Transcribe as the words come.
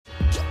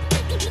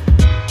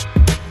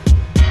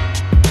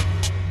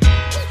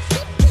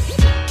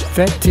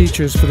VET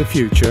Teachers for the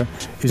Future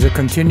is a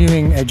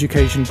continuing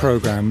education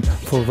program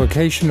for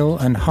vocational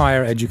and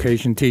higher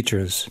education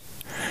teachers.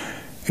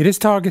 It is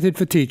targeted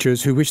for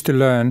teachers who wish to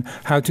learn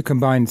how to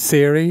combine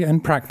theory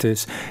and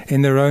practice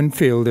in their own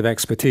field of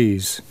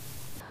expertise.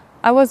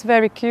 I was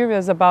very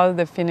curious about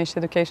the Finnish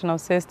educational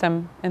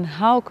system and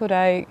how could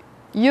I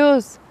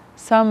use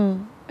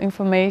some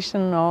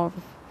information of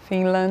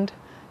Finland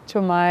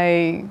to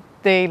my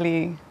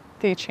daily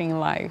teaching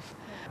life.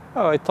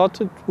 Oh, I thought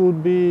it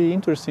would be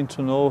interesting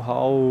to know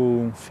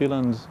how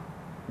Finland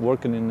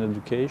working in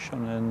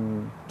education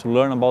and to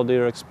learn about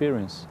their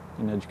experience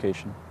in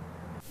education.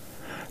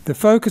 The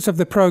focus of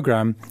the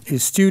program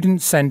is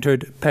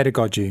student-centered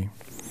pedagogy.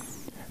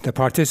 The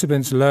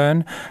participants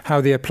learn how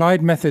the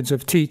applied methods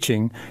of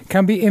teaching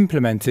can be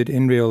implemented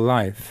in real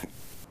life.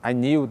 I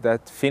knew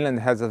that Finland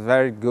has a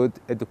very good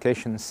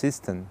education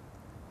system,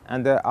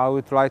 and I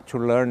would like to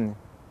learn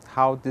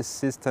how this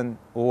system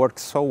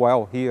works so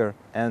well here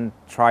and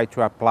try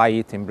to apply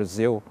it in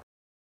Brazil.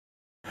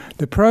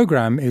 The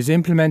program is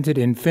implemented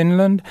in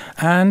Finland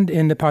and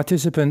in the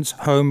participants'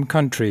 home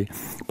country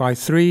by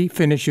 3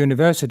 Finnish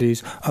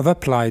universities of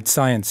applied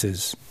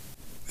sciences.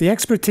 The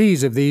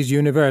expertise of these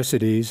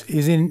universities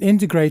is in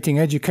integrating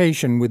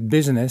education with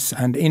business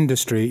and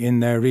industry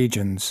in their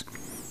regions.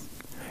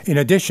 In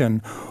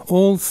addition,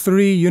 all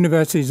 3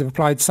 universities of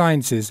applied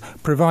sciences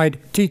provide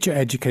teacher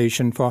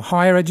education for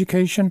higher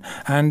education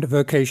and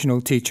vocational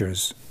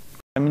teachers.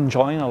 I'm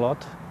enjoying a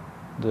lot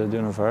the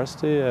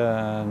university,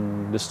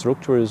 and the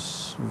structure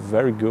is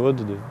very good,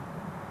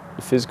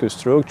 the physical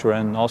structure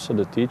and also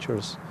the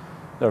teachers.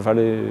 They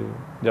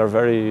are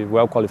very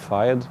well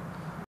qualified.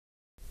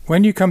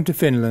 When you come to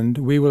Finland,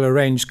 we will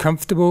arrange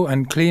comfortable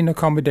and clean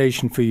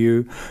accommodation for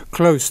you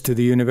close to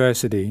the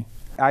university.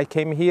 I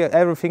came here,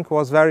 everything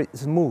was very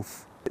smooth.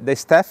 The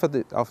staff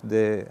of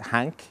the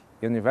Hank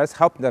University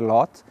helped a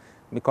lot,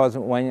 because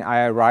when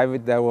I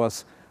arrived there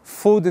was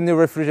food in the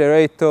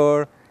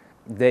refrigerator.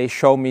 They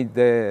showed me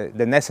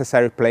the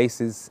necessary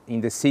places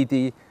in the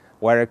city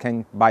where I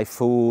can buy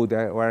food,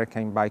 where I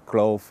can buy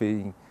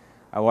clothing,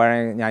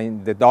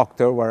 the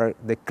doctor, where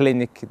the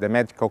clinic, the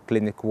medical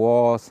clinic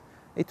was.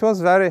 It was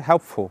very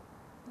helpful.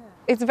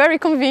 It's very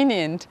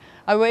convenient.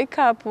 I wake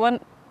up one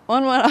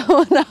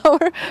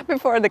hour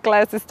before the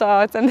class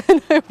starts, and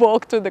then I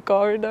walk to the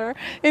corridor.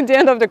 In the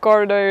end of the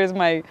corridor is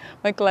my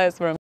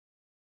classroom.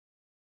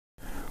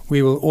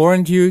 We will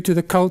orient you to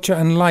the culture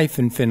and life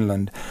in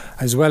Finland,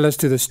 as well as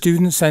to the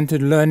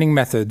student-centered learning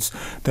methods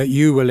that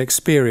you will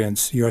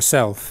experience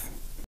yourself.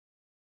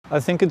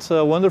 I think it's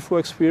a wonderful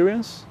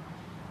experience.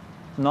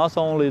 Not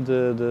only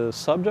the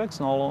subjects,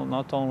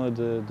 not only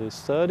the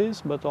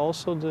studies, but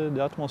also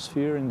the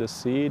atmosphere in the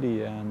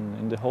city and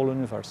in the whole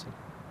university.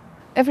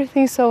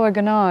 Everything's so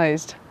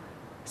organized,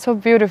 so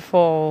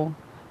beautiful.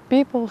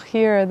 People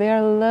here, they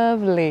are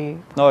lovely.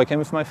 No, I came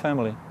with my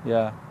family,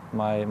 yeah.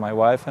 My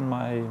wife and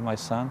my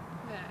son.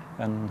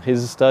 Yeah. And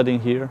he's studying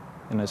here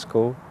in a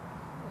school.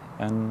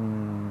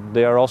 And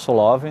they are also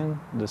loving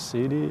the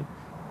city,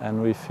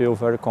 and we feel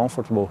very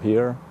comfortable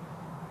here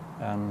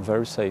and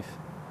very safe.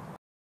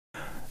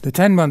 The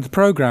 10-month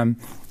program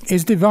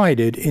is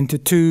divided into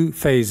 2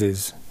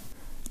 phases.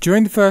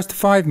 During the first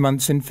 5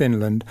 months in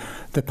Finland,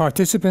 the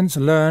participants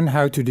learn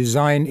how to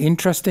design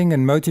interesting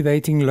and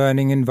motivating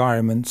learning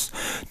environments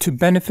to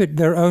benefit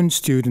their own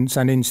students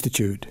and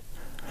institute.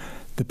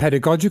 The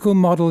pedagogical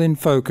model in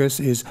focus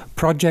is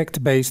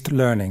project-based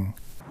learning.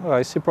 Well,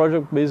 I see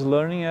project-based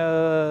learning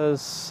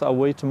as a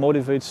way to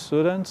motivate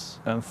students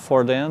and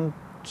for them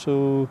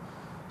to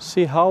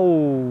see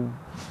how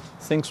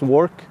things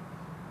work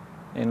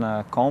in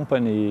a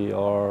company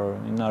or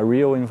in a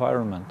real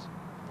environment.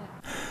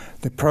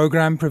 The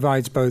program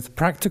provides both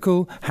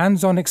practical,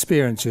 hands-on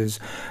experiences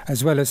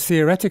as well as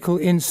theoretical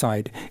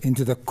insight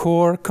into the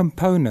core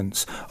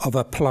components of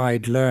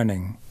applied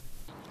learning.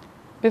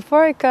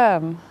 Before I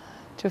come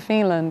to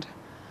Finland,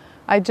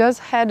 I just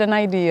had an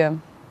idea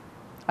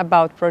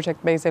about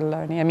project-based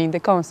learning, I mean the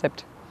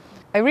concept.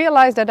 I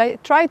realized that I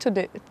tried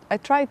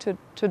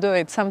to do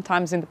it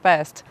sometimes in the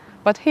past,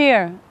 but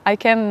here I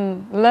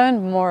can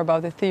learn more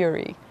about the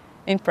theory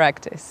in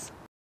practice.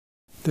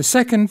 The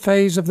second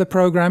phase of the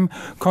program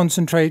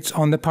concentrates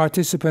on the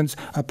participants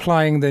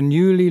applying the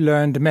newly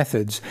learned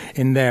methods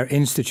in their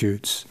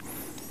institutes.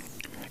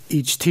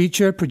 Each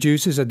teacher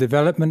produces a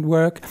development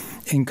work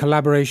in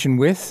collaboration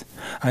with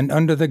and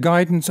under the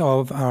guidance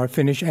of our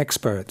Finnish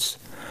experts.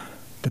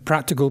 The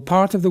practical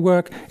part of the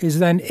work is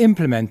then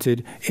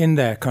implemented in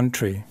their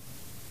country.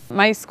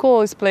 My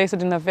school is placed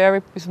in a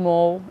very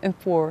small and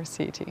poor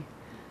city.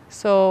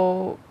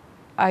 So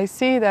I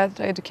see that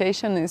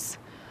education is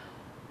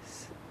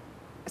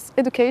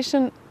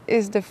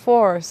the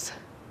force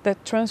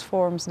that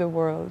transforms the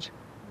world.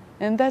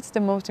 And that's the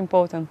most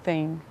important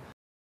thing.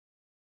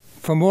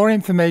 For more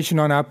information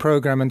on our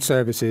program and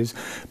services,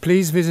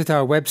 please visit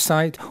our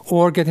website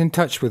or get in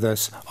touch with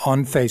us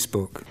on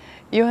Facebook.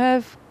 You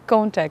have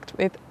contact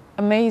with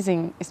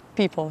amazing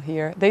people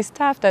here. The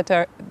staff that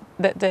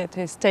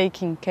is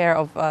taking care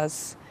of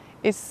us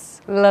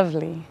is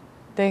lovely.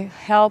 They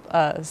help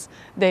us.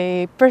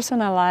 They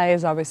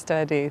personalize our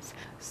studies.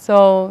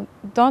 So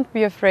don't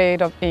be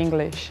afraid of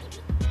English.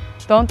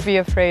 Don't be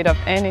afraid of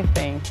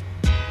anything.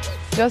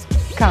 Just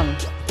come.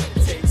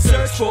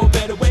 Search for a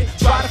better way,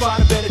 try to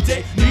find a better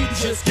day, need to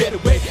just get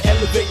away,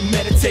 elevate and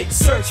meditate.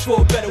 Search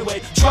for a better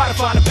way, try to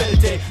find a better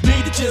day,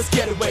 need to just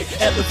get away,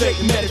 elevate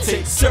and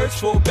meditate. Search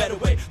for a better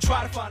way,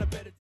 try to find a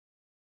better day.